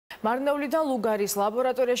მარნეულიდან ლუგარის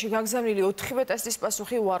ლაბორატორიაში გაგზავნილი ოთხივე ტესტის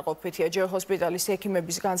პასუხი უარყოფითია. ჯეოჰოსპიტალის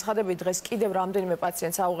ექიმების განცხადებით დღეს კიდევ რამოდენიმე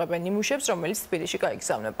პაციენტს აუღებენ ნიმუშებს, რომელიც თბილისში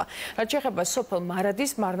გაიგზავნება. რჩება სოფელ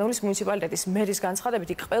მარადისში მარნეულის მუნიციპალიტეტის მერის განცხადებით,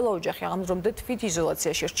 იქ ყველა ოჯახი დრომდე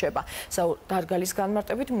თვითიზოლაციაში რჩება. დარგალის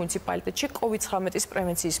განმარტებით მუნიციპალიტეტში COVID-19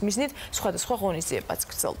 პრევენციის მიზნით სხვადასხვა ღონისძიებაც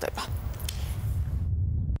გრძელდება.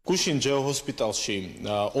 გუშინ ჯეოჰოსპიტალში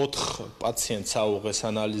 4 პაციენტს აუღეს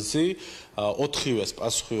ანალიზი, 4-ივეს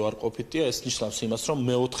პასუხი უარყოფითია. ეს ნიშნავს იმას, რომ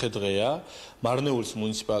მეოთხე დღეა მარნეულის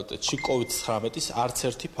მუნიციპალიტეტში COVID-19-ის არც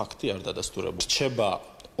ერთი ფაქტი არ დადასტურებული. რჩება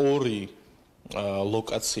 2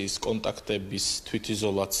 ლოკაციის კონტაქტების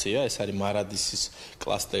თვითიზოლაცია, ეს არის მარადისის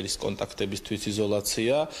კლასტერის კონტაქტების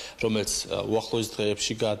თვითიზოლაცია, რომელიც უახლოეს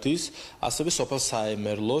დღეებში გადის, ასევე სოფელ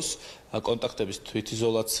საემერლოს კონტაქტების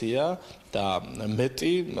თვითიზოლაცია და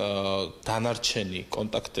მეტი დანარჩენი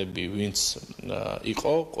კონტაქტები, ვინც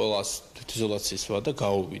იყო, ყველას თვითიზოლაციის ვადა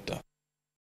გაუვიდა.